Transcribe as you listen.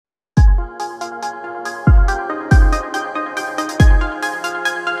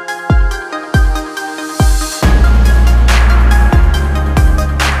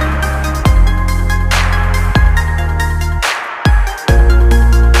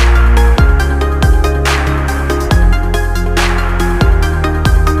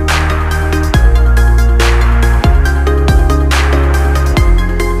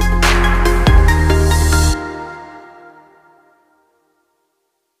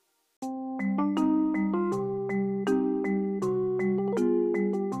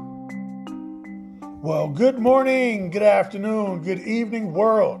Well, good morning, good afternoon, good evening,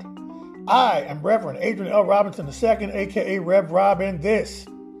 world. I am Reverend Adrian L. Robinson II, aka Rev Rob, and this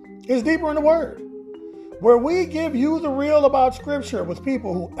is Deeper in the Word, where we give you the real about Scripture with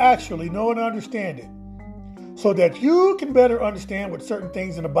people who actually know and understand it, so that you can better understand what certain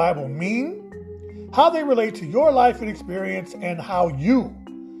things in the Bible mean, how they relate to your life and experience, and how you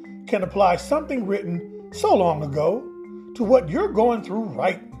can apply something written so long ago to what you're going through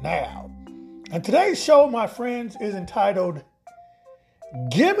right now. And today's show, my friends, is entitled,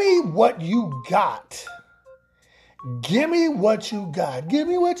 Gimme What You Got. Gimme what you got.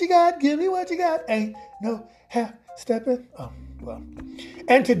 Gimme what you got. Gimme what you got. Ain't no half stepping.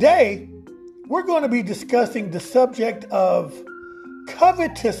 And today, we're going to be discussing the subject of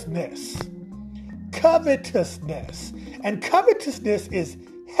covetousness. Covetousness. And covetousness is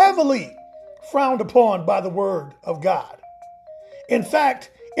heavily frowned upon by the Word of God. In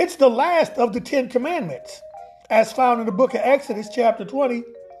fact, it's the last of the 10 commandments, as found in the book of Exodus, chapter 20,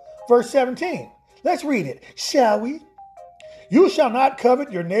 verse 17. Let's read it, shall we? You shall not covet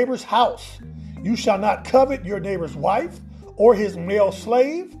your neighbor's house. You shall not covet your neighbor's wife, or his male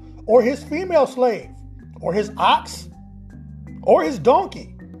slave, or his female slave, or his ox, or his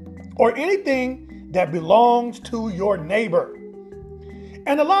donkey, or anything that belongs to your neighbor.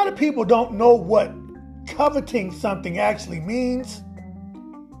 And a lot of people don't know what coveting something actually means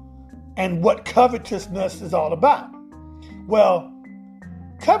and what covetousness is all about. Well,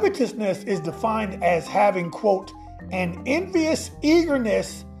 covetousness is defined as having, quote, an envious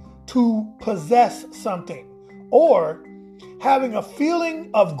eagerness to possess something, or having a feeling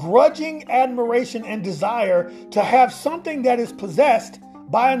of grudging admiration and desire to have something that is possessed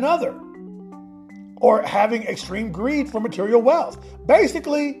by another, or having extreme greed for material wealth.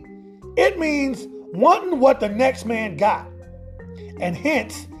 Basically, it means wanting what the next man got. And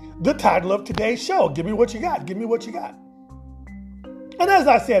hence, the title of today's show, Give Me What You Got. Give Me What You Got. And as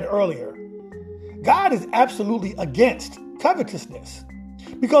I said earlier, God is absolutely against covetousness,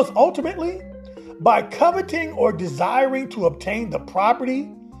 because ultimately, by coveting or desiring to obtain the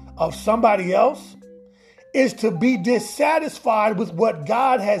property of somebody else is to be dissatisfied with what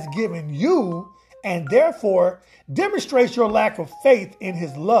God has given you, and therefore demonstrates your lack of faith in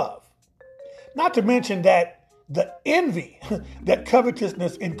his love. Not to mention that the envy that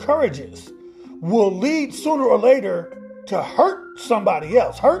covetousness encourages will lead sooner or later to hurt somebody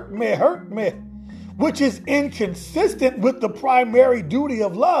else. Hurt me, which is inconsistent with the primary duty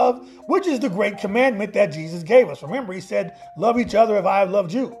of love, which is the great commandment that Jesus gave us. Remember, he said, love each other if I have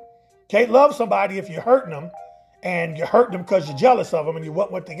loved you. Can't love somebody if you're hurting them, and you're hurting them because you're jealous of them and you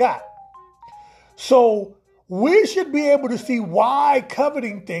want what they got. So we should be able to see why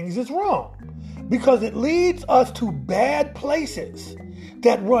coveting things is wrong, because it leads us to bad places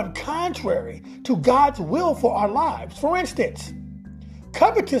that run contrary to God's will for our lives. For instance,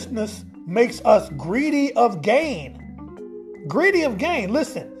 covetousness makes us greedy of gain. Greedy of gain.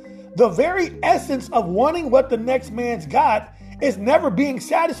 Listen, the very essence of wanting what the next man's got is never being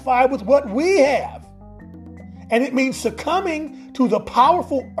satisfied with what we have. And it means succumbing to the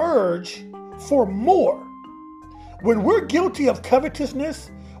powerful urge for more. When we're guilty of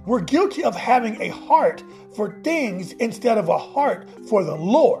covetousness, we're guilty of having a heart for things instead of a heart for the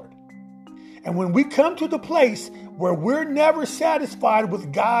Lord. And when we come to the place where we're never satisfied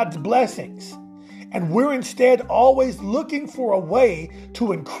with God's blessings, and we're instead always looking for a way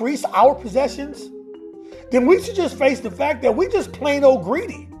to increase our possessions, then we should just face the fact that we just plain old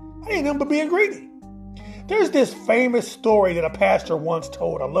greedy. I ain't nothing but being greedy. There's this famous story that a pastor once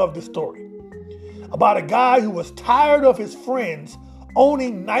told. I love this story. About a guy who was tired of his friends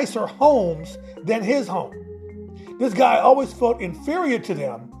owning nicer homes than his home. This guy always felt inferior to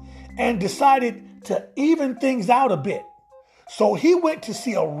them and decided to even things out a bit. So he went to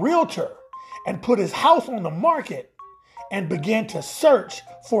see a realtor and put his house on the market and began to search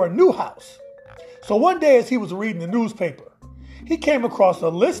for a new house. So one day as he was reading the newspaper, he came across a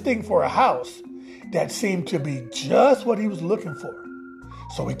listing for a house that seemed to be just what he was looking for.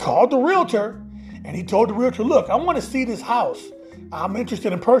 So he called the realtor and he told the realtor, look, I want to see this house. I'm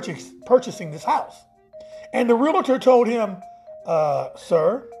interested in purchasing this house. And the realtor told him,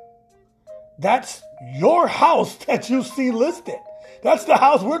 sir, that's your house that you see listed. That's the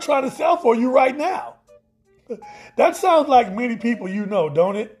house we're trying to sell for you right now. That sounds like many people you know,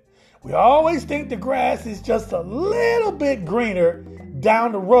 don't it? We always think the grass is just a little bit greener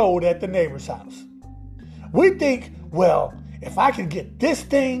down the road at the neighbor's house. We think, well, if I can get this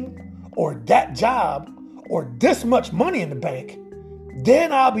thing or that job or this much money in the bank,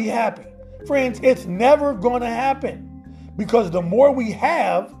 then I'll be happy. Friends, it's never going to happen, because the more we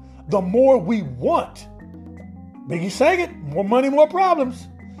have, the more we want. Biggie sang it, more money, more problems.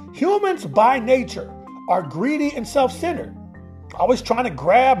 Humans by nature are greedy and self-centered, always trying to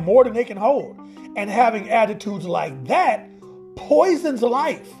grab more than they can hold. And having attitudes like that poisons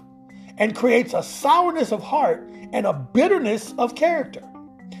life and creates a sourness of heart and a bitterness of character.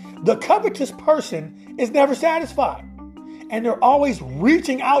 The covetous person is never satisfied, and they're always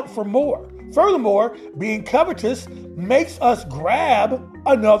reaching out for more. Furthermore, being covetous makes us grab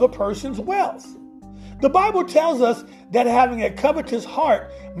another person's wealth. The Bible tells us that having a covetous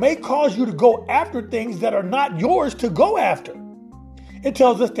heart may cause you to go after things that are not yours to go after. It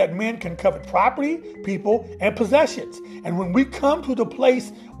tells us that men can covet property, people, and possessions. And when we come to the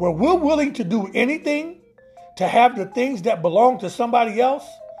place where we're willing to do anything to have the things that belong to somebody else,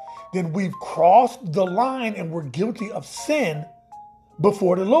 then we've crossed the line and we're guilty of sin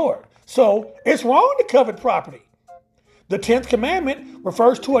before the Lord. So it's wrong to covet property. The 10th commandment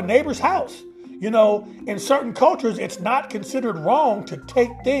refers to a neighbor's house. In certain cultures, it's not considered wrong to take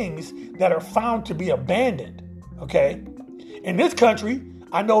things that are found to be abandoned. Okay? In this country,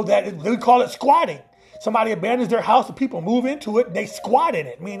 I know that we call it squatting. Somebody abandons their house and people move into it, they squat in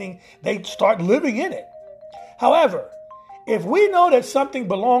it, meaning they start living in it. However, if we know that something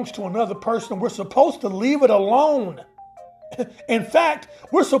belongs to another person, we're supposed to leave it alone. In fact,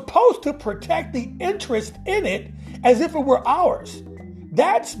 we're supposed to protect the interest in it as if it were ours.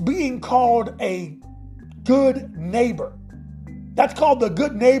 That's being called a good neighbor. That's called the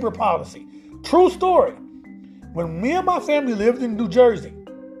good neighbor policy. True story. When me and my family lived in New Jersey,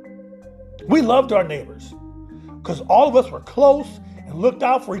 we loved our neighbors because all of us were close and looked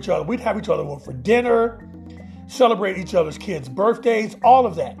out for each other. We'd have each other over for dinner, celebrate each other's kids' birthdays, all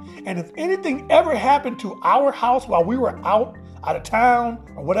of that. And if anything ever happened to our house while we were out of town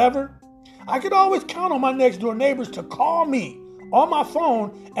or whatever, I could always count on my next door neighbors to call me on my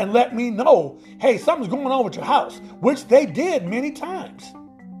phone and let me know, hey, something's going on with your house, which they did many times.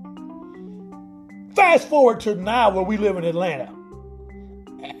 Fast forward to now where we live in Atlanta.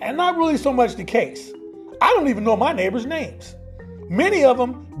 And not really so much the case. I don't even know my neighbors' names. Many of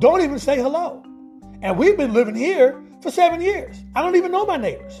them don't even say hello. And we've been living here for 7 years. I don't even know my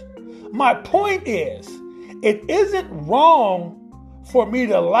neighbors. My point is, it isn't wrong for me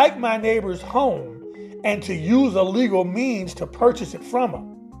to like my neighbor's home and to use illegal means to purchase it from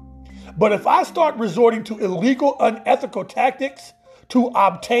them. But if I start resorting to illegal, unethical tactics to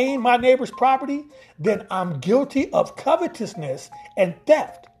obtain my neighbor's property, then I'm guilty of covetousness and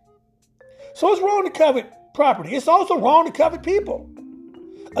theft. So it's wrong to covet property. It's also wrong to covet people.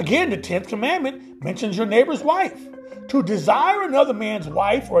 Again, the 10th commandment mentions your neighbor's wife. To desire another man's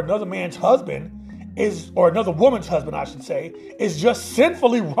wife or another man's husband or another woman's husband, I should say, is just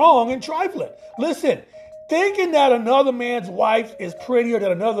sinfully wrong and trifling. Listen, thinking that another man's wife is pretty or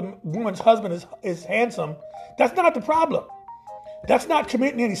that another woman's husband is handsome, that's not the problem. That's not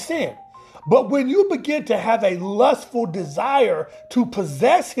committing any sin. But when you begin to have a lustful desire to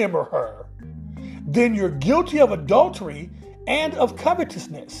possess him or her, then you're guilty of adultery and of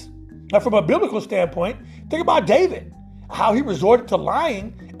covetousness. Now, from a biblical standpoint, think about David, how he resorted to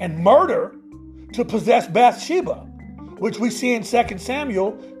lying and murder to possess Bathsheba, which we see in 2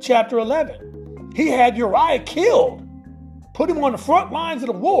 Samuel chapter 11. He had Uriah killed, put him on the front lines of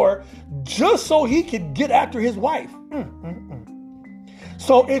the war just so he could get after his wife.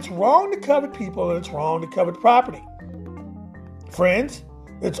 So it's wrong to covet people and it's wrong to covet property. Friends,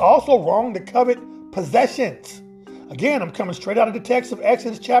 it's also wrong to covet possessions. Again, I'm coming straight out of the text of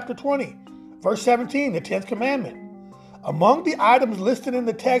Exodus chapter 20, verse 17, the 10th commandment. Among the items listed in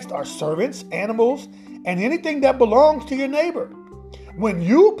the text are servants, animals, and anything that belongs to your neighbor. When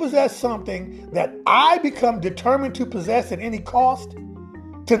you possess something that I become determined to possess at any cost,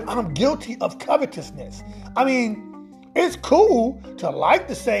 then I'm guilty of covetousness. I mean, it's cool to like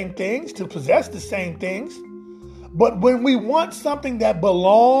the same things, to possess the same things, but when we want something that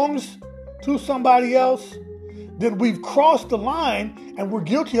belongs to somebody else, then we've crossed the line and we're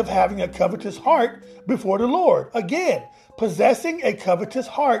guilty of having a covetous heart before the Lord. Again, possessing a covetous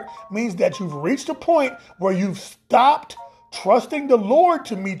heart means that you've reached a point where you've stopped trusting the Lord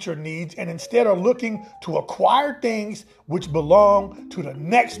to meet your needs and instead are looking to acquire things which belong to the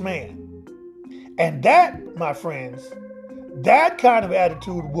next man. And that, my friends, that kind of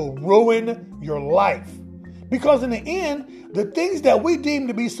attitude will ruin your life. Because in the end, the things that we deem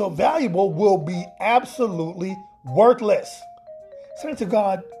to be so valuable will be absolutely worthless. Saints of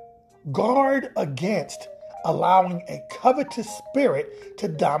God, guard against allowing a covetous spirit to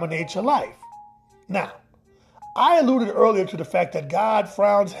dominate your life. Now, I alluded earlier to the fact that God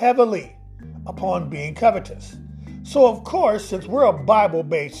frowns heavily upon being covetous. So, of course, since we're a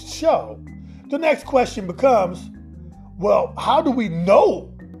Bible-based show, the next question becomes, well, how do we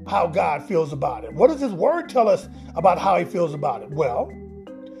know how God feels about it? What does His Word tell us about how He feels about it? Well,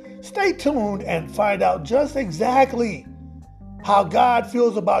 stay tuned and find out just exactly how God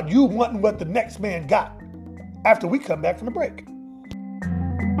feels about you wanting what the next man got after we come back from the break.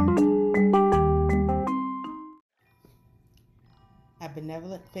 At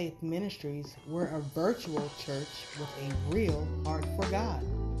Benevolent Faith Ministries, we're a virtual church with a real heart for God.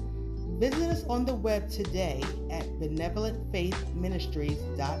 Visit us on the web today at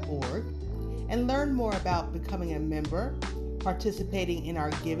benevolentfaithministries.org and learn more about becoming a member, participating in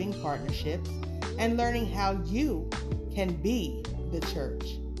our giving partnerships, and learning how you can be the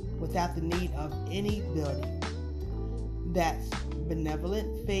church without the need of any building. That's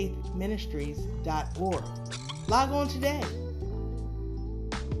benevolentfaithministries.org. Log on today.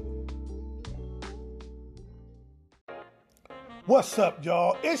 What's up,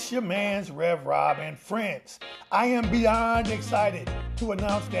 y'all? It's your man's Rev Rob and friends. I am beyond excited to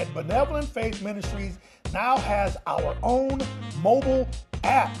announce that Benevolent Faith Ministries now has our own mobile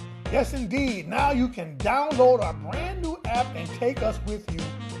app. Yes, indeed. Now you can download our brand new app and take us with you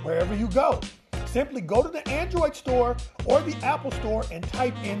wherever you go. Simply go to the Android store or the Apple store and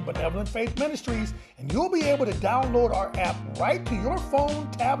type in Benevolent Faith Ministries, and you'll be able to download our app right to your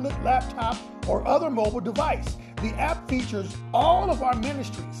phone, tablet, laptop, or other mobile device. The app features all of our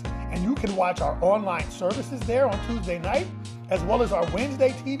ministries, and you can watch our online services there on Tuesday night, as well as our Wednesday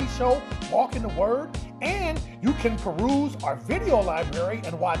TV show, Walk in the Word, and you can peruse our video library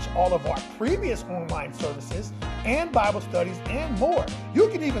and watch all of our previous online services and Bible studies and more. You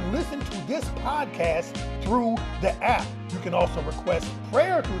can even listen to this podcast through the app. You can also request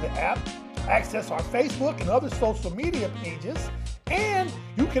prayer through the app, access our Facebook and other social media pages, and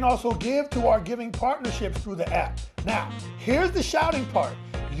you can also give to our giving partnerships through the app. Now, here's the shouting part.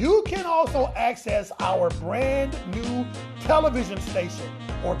 You can also access our brand new television station,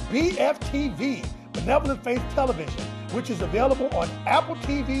 or BFTV, Benevolent Faith Television, which is available on Apple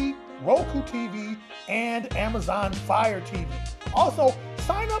TV, Roku TV, and Amazon Fire TV. Also,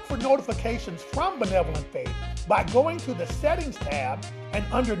 sign up for notifications from Benevolent Faith by going to the Settings tab and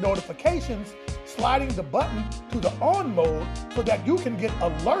under Notifications, sliding the button to the on mode so that you can get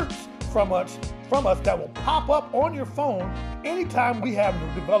alerts from us that will pop up on your phone anytime we have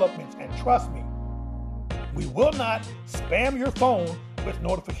new developments. And trust me, we will not spam your phone with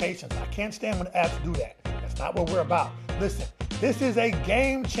notifications. I can't stand when apps do that. That's not what we're about. Listen, this is a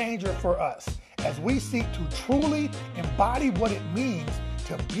game changer for us as we seek to truly embody what it means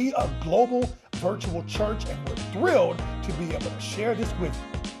to be a global virtual church, and we're thrilled to be able to share this with you.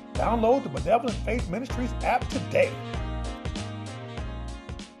 Download the Benevolent Faith Ministries app today.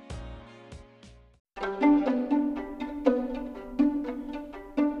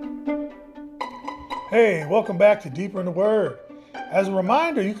 Hey, welcome back to Deeper in the Word. As a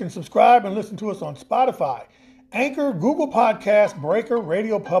reminder, you can subscribe and listen to us on Spotify, Anchor, Google Podcasts, Breaker,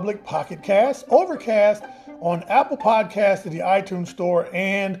 Radio Public, Pocket Cast, Overcast, on Apple Podcasts, the iTunes Store,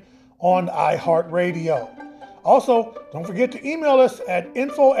 and on iHeartRadio. Also, don't forget to email us at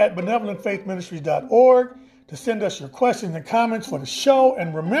info@benevolentfaithministries.org to send us your questions and comments for the show.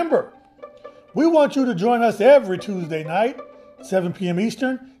 And remember, we want you to join us every Tuesday night, 7 p.m.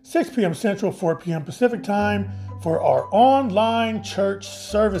 Eastern, 6 p.m. Central, 4 p.m. Pacific Time for our online church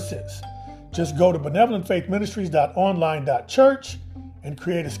services. Just go to benevolentfaithministries.online.church and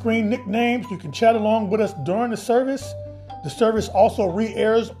create a screen nickname so you can chat along with us during the service. The service also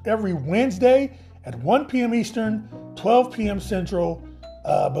re-airs every Wednesday at 1 p.m. Eastern, 12 p.m. Central.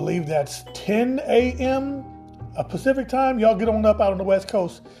 I believe that's 10 a.m. Pacific Time. Y'all get on up out on the West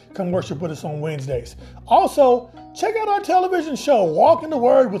Coast. Come worship with us on Wednesdays. Also, check out our television show, Walk in the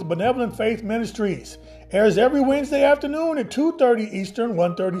Word with Benevolent Faith Ministries. Airs every Wednesday afternoon at 2:30 Eastern,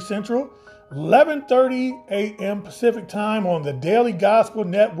 1:30 Central, 11:30 a.m. Pacific Time on the Daily Gospel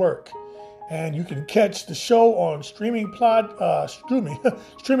Network. And you can catch the show on streaming platforms,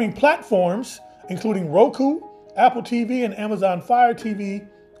 including Roku, Apple TV, and Amazon Fire TV.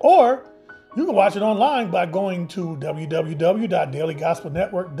 Or you can watch it online by going to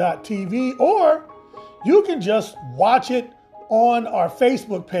www.dailygospelnetwork.tv, or you can just watch it on our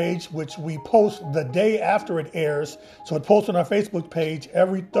Facebook page, which we post the day after it airs. So it posts on our Facebook page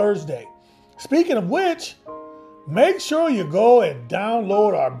every Thursday. Speaking of which, make sure you go and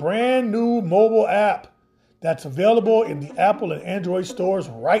download our brand new mobile app that's available in the Apple and Android stores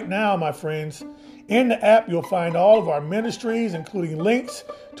right now, my friends. In the app, you'll find all of our ministries, including links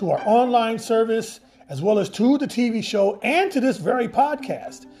to our online service, as well as to the TV show and to this very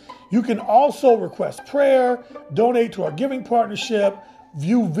podcast. You can also request prayer, donate to our giving partnership,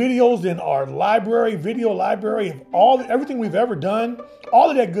 view videos in our video library of everything we've ever done, all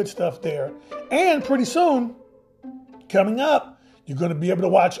of that good stuff there. And pretty soon, coming up, you're going to be able to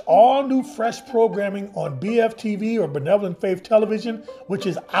watch all new fresh programming on BFTV or Benevolent Faith Television, which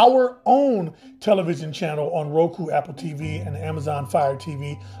is our own television channel on Roku, Apple TV, and Amazon Fire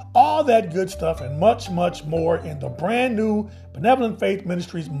TV. All that good stuff and much, much more in the brand new Benevolent Faith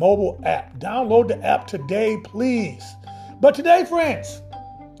Ministries mobile app. Download the app today, please. But today, friends,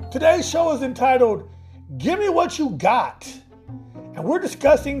 today's show is entitled Gimme What You Got. And we're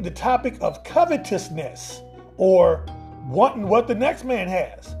discussing the topic of covetousness, or wanting what the next man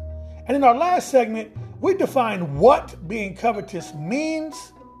has. And in our last segment, we defined what being covetous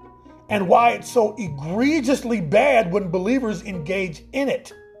means and why it's so egregiously bad when believers engage in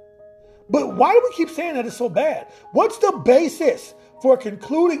it. But why do we keep saying that it's so bad? What's the basis for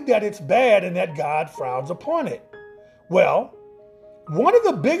concluding that it's bad and that God frowns upon it? Well, one of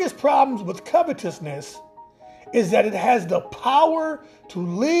the biggest problems with covetousness is that it has the power to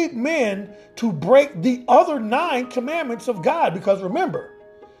lead men to break the other 9 commandments of God. Because remember,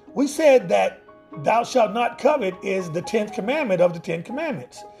 we said that thou shalt not covet is the 10th commandment of the 10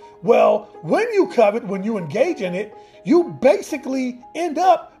 commandments. Well, when you covet, when you engage in it, you basically end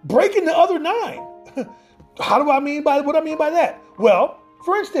up breaking the other 9. What do I mean by that? Well,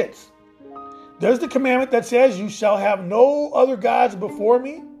 for instance, there's the commandment that says you shall have no other gods before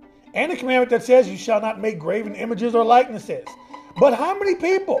me, and the commandment that says you shall not make graven images or likenesses. But how many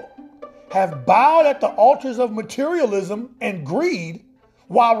people have bowed at the altars of materialism and greed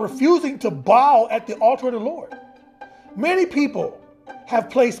while refusing to bow at the altar of the Lord? Many people have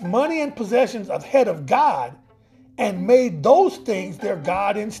placed money and possessions ahead of God and made those things their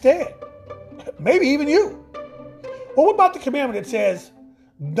God instead. Maybe even you. Well, what about the commandment that says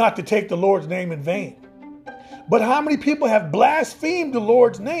not to take the Lord's name in vain? But how many people have blasphemed the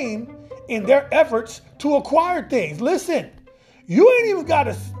Lord's name in their efforts to acquire things? Listen, you ain't even got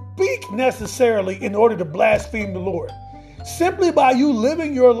to speak necessarily in order to blaspheme the Lord. Simply by you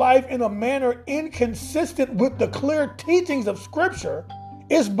living your life in a manner inconsistent with the clear teachings of Scripture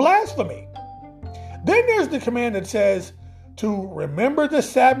is blasphemy. Then there's the command that says to remember the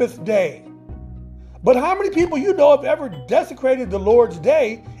Sabbath day. But how many people you know have ever desecrated the Lord's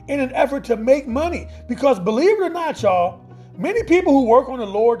day in an effort to make money? Because believe it or not, y'all, many people who work on the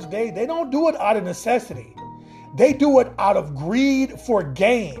Lord's day, they don't do it out of necessity. They do it out of greed for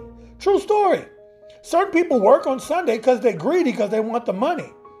gain. True story. Certain people work on Sunday because they're greedy, because they want the money,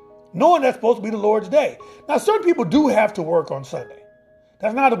 knowing that's supposed to be the Lord's day. Now, certain people do have to work on Sunday.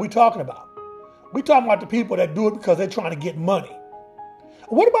 That's not what we're talking about. We're talking about the people that do it because they're trying to get money.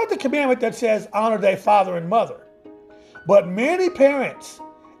 What about the commandment that says honor thy father and mother? But many parents,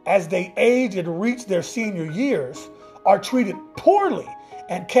 as they age and reach their senior years, are treated poorly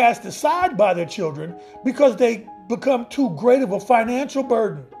and cast aside by their children because they become too great of a financial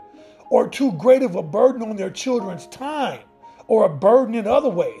burden, or too great of a burden on their children's time, or a burden in other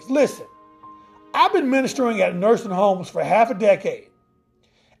ways. Listen, I've been ministering at nursing homes for half a decade,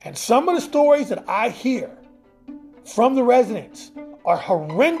 and some of the stories that I hear from the residents are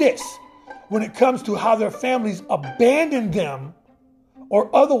horrendous when it comes to how their families abandoned them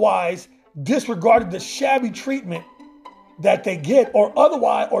or otherwise disregarded the shabby treatment that they get,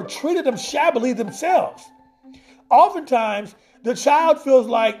 or treated them shabbily themselves. Oftentimes, the child feels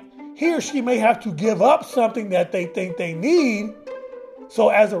like he or she may have to give up something that they think they need. So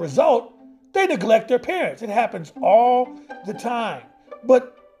as a result, they neglect their parents. It happens all the time.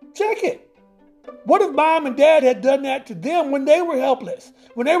 But check it. What if mom and dad had done that to them when they were helpless,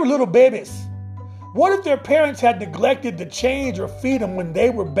 when they were little babies? What if their parents had neglected to change or feed them when they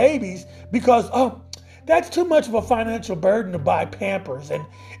were babies because, that's too much of a financial burden to buy Pampers, and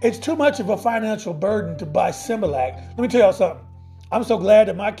it's too much of a financial burden to buy Similac? Let me tell y'all something. I'm so glad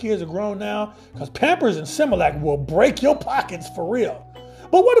that my kids are grown now, because Pampers and Similac will break your pockets for real.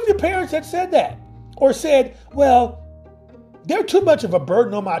 But what if your parents had said that? Or said, well, they're too much of a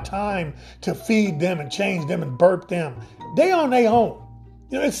burden on my time to feed them and change them and burp them. They on their own.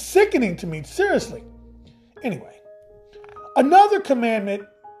 It's sickening to me, seriously. Anyway, another commandment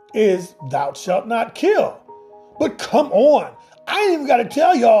is thou shalt not kill. But come on, I ain't even got to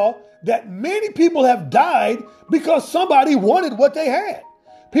tell y'all that many people have died because somebody wanted what they had.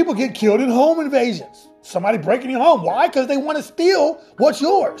 People get killed in home invasions. Somebody breaking your home. Why? Because they want to steal what's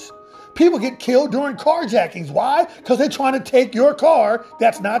yours. People get killed during carjackings. Why? Because they're trying to take your car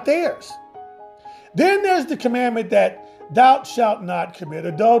that's not theirs. Then there's the commandment that thou shalt not commit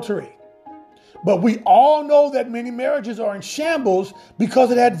adultery. But we all know that many marriages are in shambles because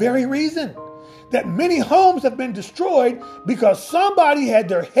of that very reason. That many homes have been destroyed because somebody had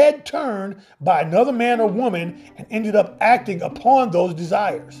their head turned by another man or woman and ended up acting upon those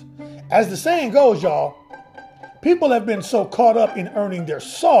desires. As the saying goes, y'all, people have been so caught up in earning their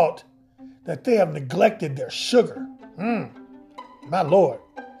salt that they have neglected their sugar. My Lord.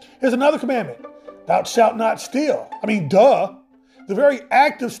 Here's another commandment. Thou shalt not steal. Duh. The very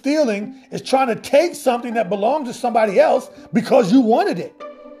act of stealing is trying to take something that belongs to somebody else because you wanted it.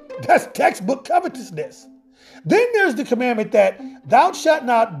 That's textbook covetousness. Then there's the commandment that thou shalt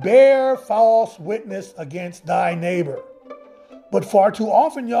not bear false witness against thy neighbor. But far too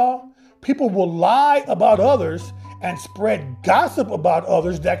often, y'all, people will lie about others and spread gossip about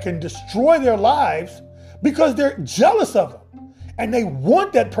others that can destroy their lives because they're jealous of them. And they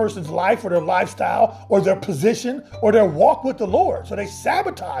want that person's life or their lifestyle or their position or their walk with the Lord. So they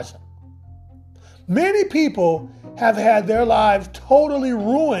sabotage them. Many people have had their lives totally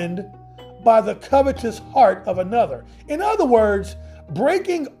ruined by the covetous heart of another. In other words,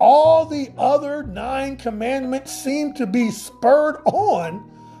 breaking all the other 9 commandments seem to be spurred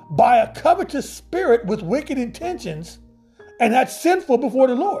on by a covetous spirit with wicked intentions, and that's sinful before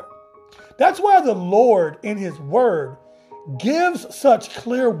the Lord. That's why the Lord in his word gives such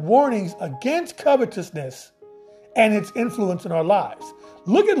clear warnings against covetousness and its influence in our lives.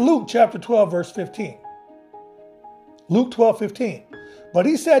 Look at Luke chapter 12, verse 15. Luke 12:15. But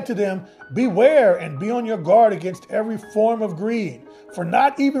he said to them, beware and be on your guard against every form of greed, for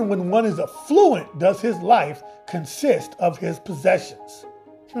not even when one is affluent does his life consist of his possessions.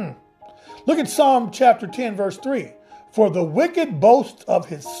 Look at Psalm chapter 10, verse 3. For the wicked boasts of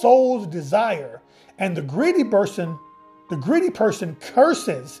his soul's desire, and the greedy person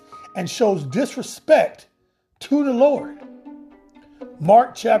curses and shows disrespect to the Lord.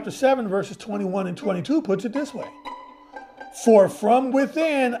 Mark chapter 7, verses 21 and 22 puts it this way. For from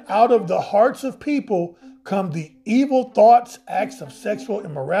within, out of the hearts of people, come the evil thoughts, acts of sexual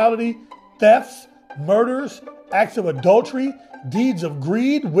immorality, thefts, murders, acts of adultery, deeds of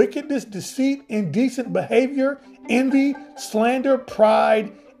greed, wickedness, deceit, indecent behavior, envy, slander,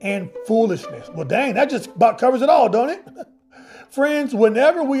 pride, and foolishness. Well, dang, that just about covers it all, don't it? Friends,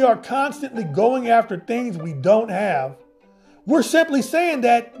 whenever we are constantly going after things we don't have, we're simply saying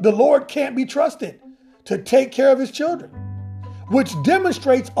that the Lord can't be trusted to take care of his children, which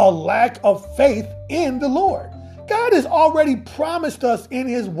demonstrates a lack of faith in the Lord. God has already promised us in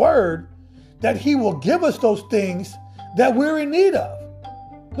his word that he will give us those things that we're in need of.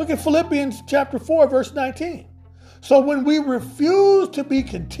 Look at Philippians chapter 4, verse 19. So when we refuse to be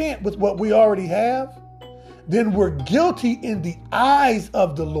content with what we already have, then we're guilty in the eyes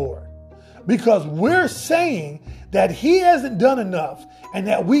of the Lord, because we're saying that he hasn't done enough and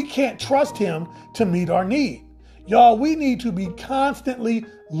that we can't trust him to meet our need. Y'all, we need to be constantly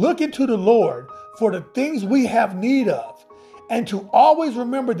looking to the Lord for the things we have need of, and to always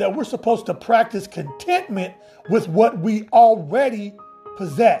remember that we're supposed to practice contentment with what we already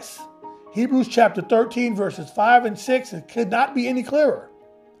possess. Hebrews chapter 13, verses 5 and 6, it could not be any clearer.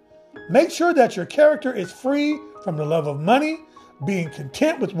 Make sure that your character is free from the love of money, being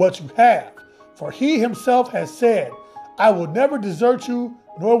content with what you have. For he himself has said, I will never desert you,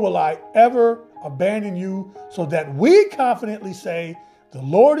 nor will I ever abandon you, so that we confidently say, the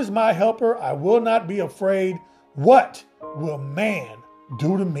Lord is my helper, I will not be afraid. What will man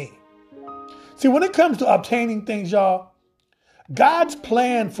do to me? See, when it comes to obtaining things, y'all, God's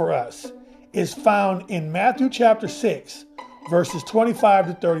plan for us is found in Matthew chapter 6, verses 25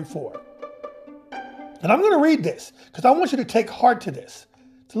 to 34. And I'm going to read this because I want you to take heart to this.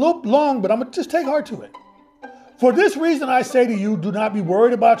 It's a little long, but I'm going to just take heart to it. For this reason I say to you, do not be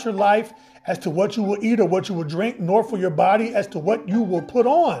worried about your life as to what you will eat or what you will drink, nor for your body as to what you will put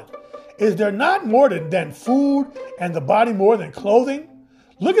on. Is there not more than food, and the body more than clothing?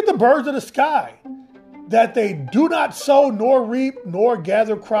 Look at the birds of the sky, that they do not sow, nor reap, nor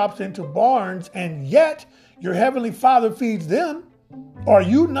gather crops into barns, and yet your heavenly Father feeds them. Are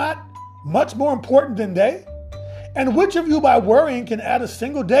you not much more important than they? And which of you by worrying can add a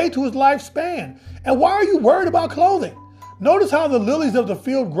single day to his lifespan? And why are you worried about clothing? Notice how the lilies of the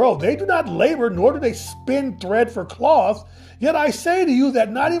field grow. They do not labor, nor do they spin thread for cloth. Yet I say to you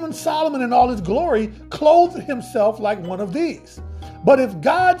that not even Solomon in all his glory clothed himself like one of these. But if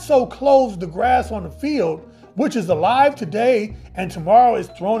God so clothes the grass on the field, which is alive today and tomorrow is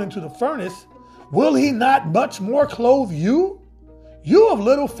thrown into the furnace, will he not much more clothe you? You of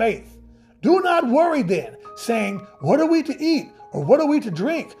little faith. Do not worry then, saying, what are we to eat? Or what are we to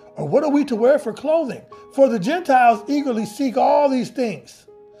drink? Or what are we to wear for clothing? For the Gentiles eagerly seek all these things.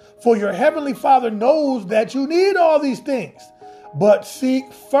 For your heavenly Father knows that you need all these things. But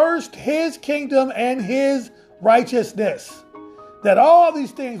seek first his kingdom and his righteousness, that all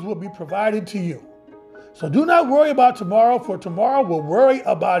these things will be provided to you. So do not worry about tomorrow, for tomorrow will worry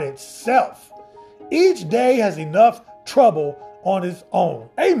about itself. Each day has enough trouble on its own.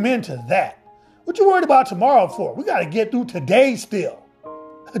 Amen to that. What you worried about tomorrow for? We got to get through today still.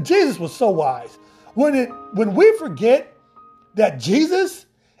 Jesus was so wise. When we forget that Jesus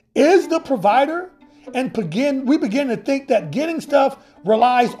is the provider and we begin to think that getting stuff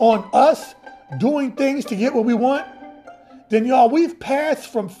relies on us doing things to get what we want, then y'all, we've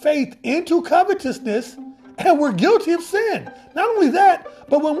passed from faith into covetousness and we're guilty of sin. Not only that,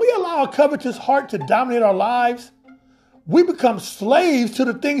 but when we allow a covetous heart to dominate our lives, we become slaves to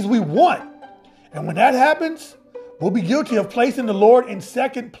the things we want. And when that happens, we'll be guilty of placing the Lord in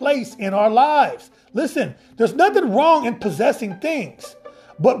second place in our lives. Listen, there's nothing wrong in possessing things,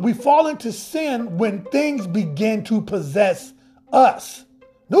 but we fall into sin when things begin to possess us.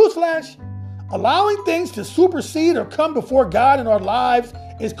 Newsflash, allowing things to supersede or come before God in our lives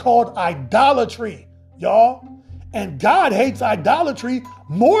is called idolatry, y'all. And God hates idolatry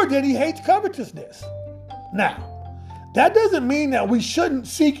more than he hates covetousness. Now, that doesn't mean that we shouldn't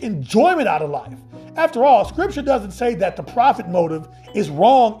seek enjoyment out of life. After all, Scripture doesn't say that the profit motive is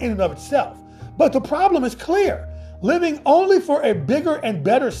wrong in and of itself. But the problem is clear. Living only for a bigger and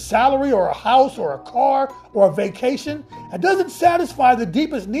better salary or a house or a car or a vacation, that doesn't satisfy the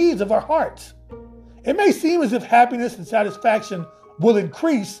deepest needs of our hearts. It may seem as if happiness and satisfaction will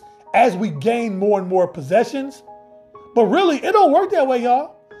increase as we gain more and more possessions, but really, it don't work that way,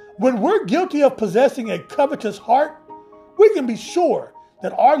 y'all. When we're guilty of possessing a covetous heart, we can be sure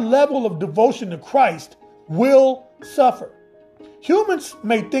that our level of devotion to Christ will suffer. Humans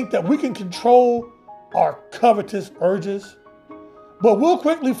may think that we can control our covetous urges, but we'll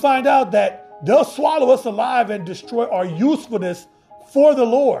quickly find out that they'll swallow us alive and destroy our usefulness for the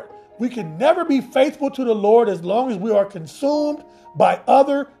Lord. We can never be faithful to the Lord as long as we are consumed by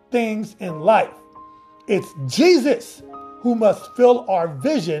other things in life. It's Jesus who must fill our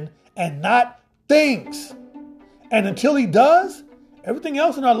vision and not things. And until he does, everything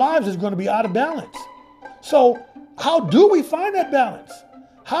else in our lives is going to be out of balance. So how do we find that balance?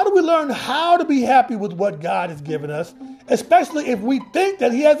 How do we learn how to be happy with what God has given us, especially if we think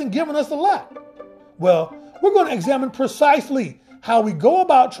that he hasn't given us a lot? Well, we're going to examine precisely how we go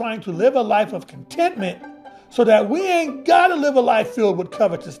about trying to live a life of contentment so that we ain't got to live a life filled with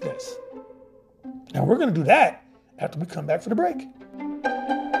covetousness. And we're going to do that after we come back for the break.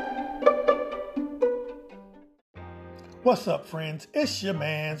 What's up, friends? It's your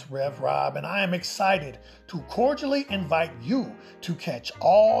man's Rev Rob, and I am excited to cordially invite you to catch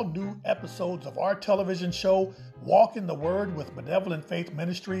all new episodes of our television show, Walk in the Word with Benevolent Faith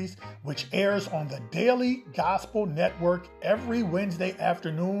Ministries, which airs on the Daily Gospel Network every Wednesday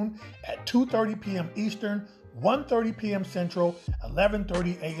afternoon at 2:30 p.m. Eastern, 1:30 p.m. Central,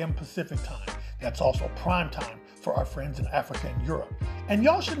 11:30 a.m. Pacific time. That's also prime time for our friends in Africa and Europe. And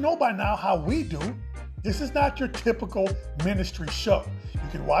y'all should know by now how we do. This is not your typical ministry show. You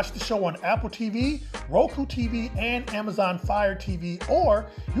can watch the show on Apple TV, Roku TV, and Amazon Fire TV, or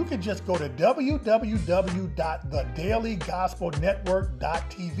you can just go to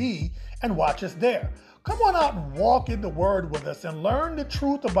www.thedailygospelnetwork.tv and watch us there. Come on out and walk in the Word with us and learn the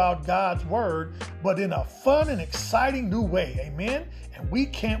truth about God's Word, but in a fun and exciting new way. Amen? And we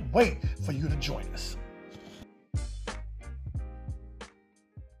can't wait for you to join us.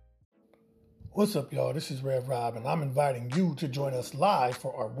 What's up, y'all? This is Rev Rob, and I'm inviting you to join us live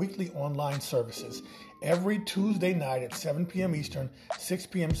for our weekly online services every Tuesday night at 7 p.m. Eastern, 6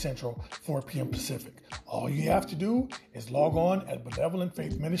 p.m. Central, 4 p.m. Pacific. All you have to do is log on at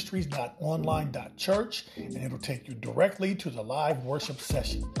benevolentfaithministries.online.church, and it'll take you directly to the live worship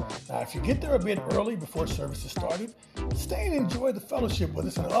session. Now, if you get there a bit early before services started, stay and enjoy the fellowship with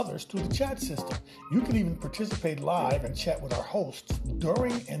us and others through the chat system. You can even participate live and chat with our hosts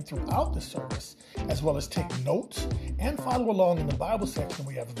during and throughout the service, as well as take notes and follow along in the Bible section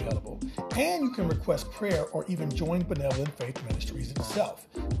we have available. And you can request prayer or even join Benevolent Faith Ministries itself.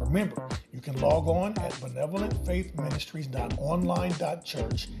 Remember, you can log on at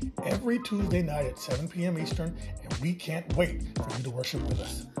benevolentfaithministries.online.church every Tuesday night at 7 p.m. Eastern, and we can't wait for you to worship with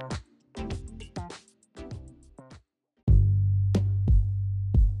us.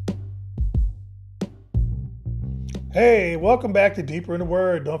 Hey, welcome back to Deeper in the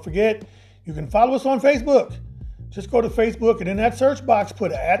Word. Don't forget, you can follow us on Facebook. Just go to Facebook and in that search box,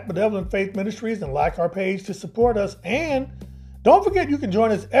 put at Benevolent Faith Ministries and like our page to support us. And don't forget, you can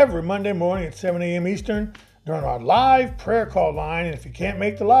join us every Monday morning at 7 a.m. Eastern, during our live prayer call line. And if you can't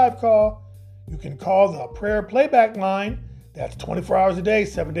make the live call, you can call the prayer playback line. That's 24 hours a day,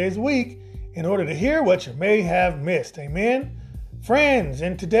 7 days a week, in order to hear what you may have missed. Amen. Friends,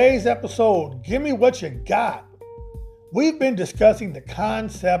 in today's episode, Gimme What You Got, we've been discussing the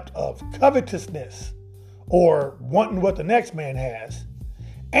concept of covetousness, or wanting what the next man has.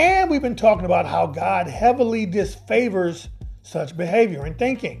 And we've been talking about how God heavily disfavors such behavior and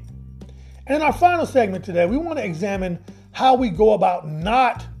thinking. And in our final segment today, we want to examine how we go about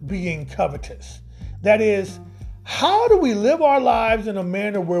not being covetous. That is, how do we live our lives in a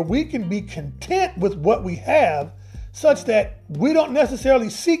manner where we can be content with what we have, such that we don't necessarily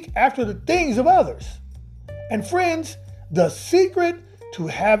seek after the things of others? And friends, the secret to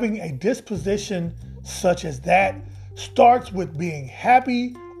having a disposition such as that starts with being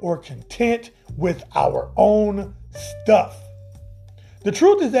happy or content with our own stuff. The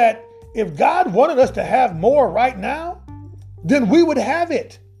truth is that if God wanted us to have more right now, then we would have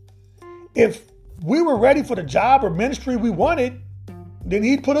it. If we were ready for the job or ministry we wanted, then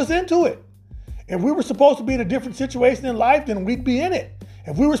He'd put us into it. If we were supposed to be in a different situation in life, then we'd be in it.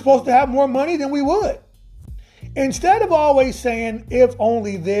 If we were supposed to have more money, then we would. Instead of always saying, if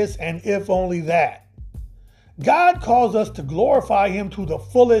only this and if only that, God calls us to glorify Him to the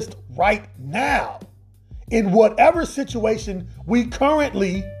fullest right now in whatever situation we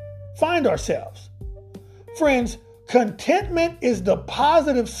currently find ourselves. Friends, contentment is the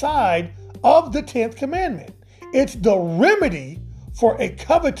positive side of the 10th commandment. It's the remedy for a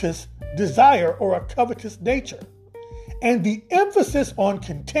covetous desire or a covetous nature. And the emphasis on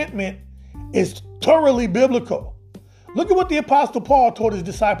contentment is thoroughly biblical. Look at what the Apostle Paul told his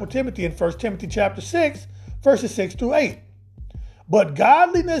disciple Timothy in 1 Timothy chapter 6, verses 6 through 8. But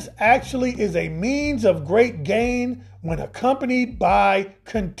godliness actually is a means of great gain when accompanied by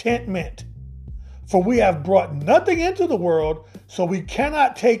contentment. For we have brought nothing into the world, so we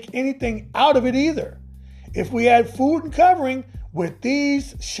cannot take anything out of it either. If we add food and covering, with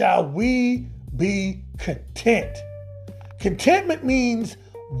these shall we be content. Contentment means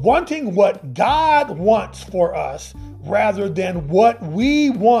wanting what God wants for us rather than what we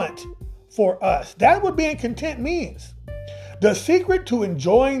want for us. That's what being content means. The secret to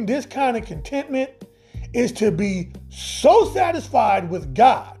enjoying this kind of contentment is to be so satisfied with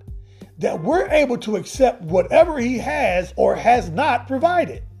God that we're able to accept whatever He has or has not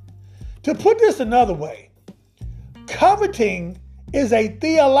provided. To put this another way, coveting is a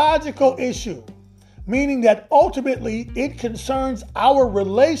theological issue, meaning that ultimately it concerns our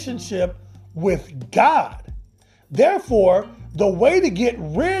relationship with God. Therefore, the way to get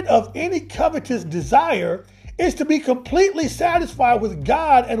rid of any covetous desire is to be completely satisfied with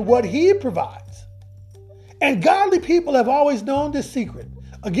God and what He provides. And godly people have always known this secret.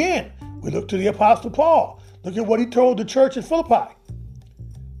 Again, we look to the Apostle Paul. Look at what he told the church at Philippi.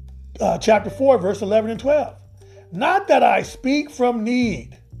 Chapter 4, verse 11 and 12. Not that I speak from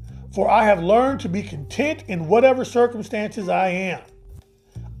need, for I have learned to be content in whatever circumstances I am.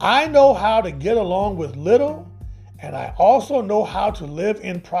 I know how to get along with little, and I also know how to live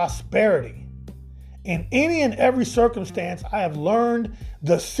in prosperity. In any and every circumstance, I have learned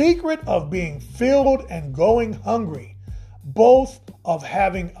the secret of being filled and going hungry, both of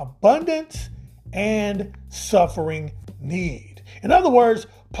having abundance and suffering need. In other words,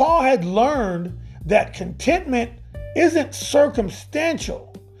 Paul had learned that contentment isn't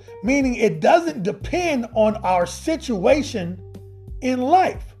circumstantial, meaning it doesn't depend on our situation in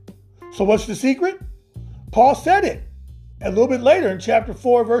life. So what's the secret? Paul said it a little bit later in chapter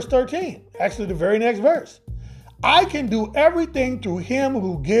 4, verse 13. Actually, the very next verse. I can do everything through Him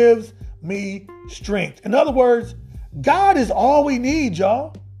who gives me strength. In other words, God is all we need,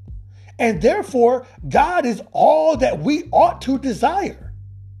 y'all. And therefore, God is all that we ought to desire.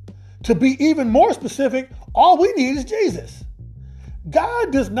 To be even more specific, all we need is Jesus.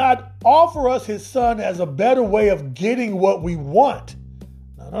 God does not offer us His Son as a better way of getting what we want.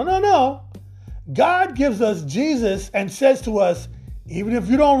 No. God gives us Jesus and says to us, even if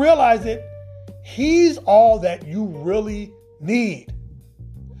you don't realize it, He's all that you really need.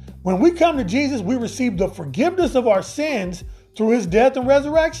 When we come to Jesus, we receive the forgiveness of our sins through His death and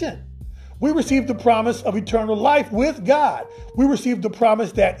resurrection. We receive the promise of eternal life with God. We receive the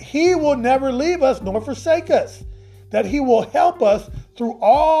promise that He will never leave us nor forsake us, that He will help us through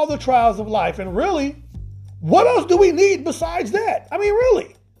all the trials of life. And really, what else do we need besides that? I mean,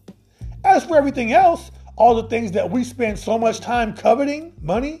 really. As for everything else, all the things that we spend so much time coveting,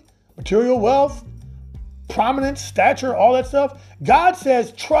 money, material wealth, prominence, stature, all that stuff, God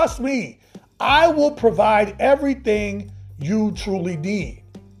says, trust me, I will provide everything you truly need.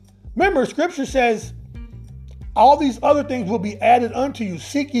 Remember, Scripture says, All these other things will be added unto you.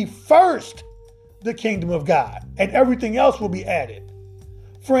 Seek ye first the kingdom of God, and everything else will be added.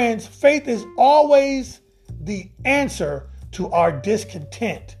 Friends, faith is always the answer to our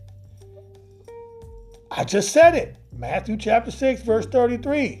discontent. I just said it. Matthew chapter 6, verse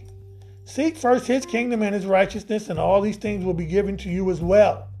 33. Seek first his kingdom and his righteousness, and all these things will be given to you as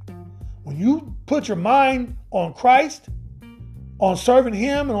well. When you put your mind on Christ, on serving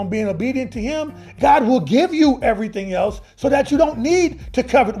him and on being obedient to him, God will give you everything else so that you don't need to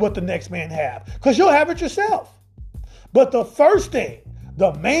covet what the next man have, because you'll have it yourself. But the first thing,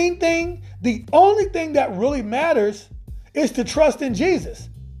 the main thing, the only thing that really matters is to trust in Jesus.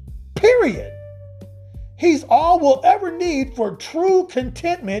 Period. He's all we'll ever need for true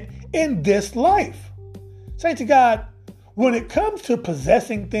contentment in this life. Saints of God, when it comes to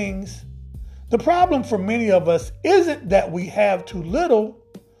possessing things, the problem for many of us isn't that we have too little,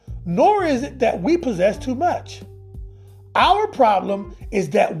 nor is it that we possess too much. Our problem is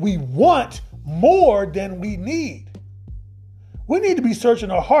that we want more than we need. We need to be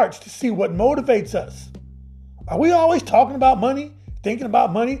searching our hearts to see what motivates us. Are we always talking about money, thinking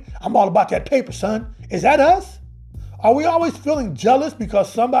about money? I'm all about that paper, son. Is that us? Are we always feeling jealous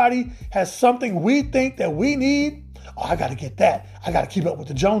because somebody has something we think that we need? Oh, I got to get that. I got to keep up with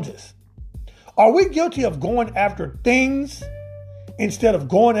the Joneses. Are we guilty of going after things instead of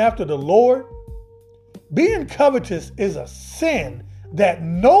going after the Lord? Being covetous is a sin that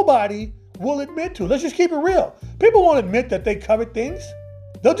nobody will admit to. Let's just keep it real. People won't admit that they covet things.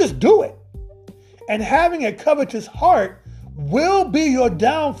 They'll just do it. And having a covetous heart will be your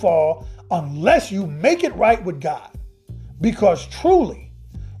downfall unless you make it right with God. Because truly,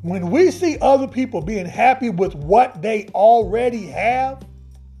 when we see other people being happy with what they already have,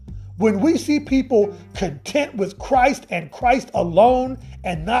 when we see people content with Christ and Christ alone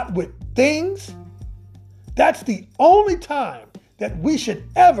and not with things, that's the only time that we should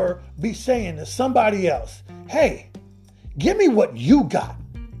ever be saying to somebody else, hey, give me what you got.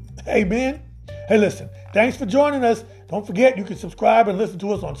 Amen. Hey, listen, thanks for joining us. Don't forget, you can subscribe and listen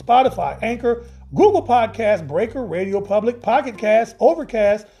to us on Spotify, Anchor, Google Podcasts, Breaker, Radio Public, Pocket Cast,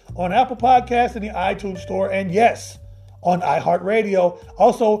 Overcast, on Apple Podcasts, in the iTunes Store, and yes, on iHeartRadio.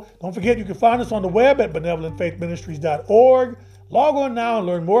 Also, don't forget, you can find us on the web at benevolentfaithministries.org. Log on now and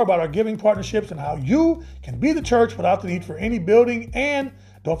learn more about our giving partnerships and how you can be the church without the need for any building. And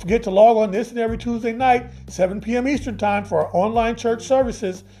don't forget to log on this and every Tuesday night, 7 p.m. Eastern Time, for our online church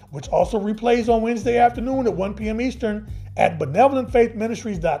services, which also replays on Wednesday afternoon at 1 p.m. Eastern at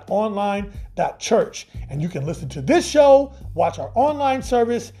benevolentfaithministries.online.church. And you can listen to this show, watch our online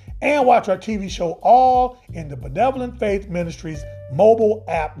service, and watch our TV show all in the Benevolent Faith Ministries mobile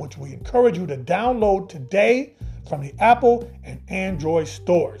app, which we encourage you to download today from the Apple and Android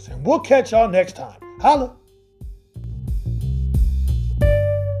stores. And we'll catch y'all next time. Holla.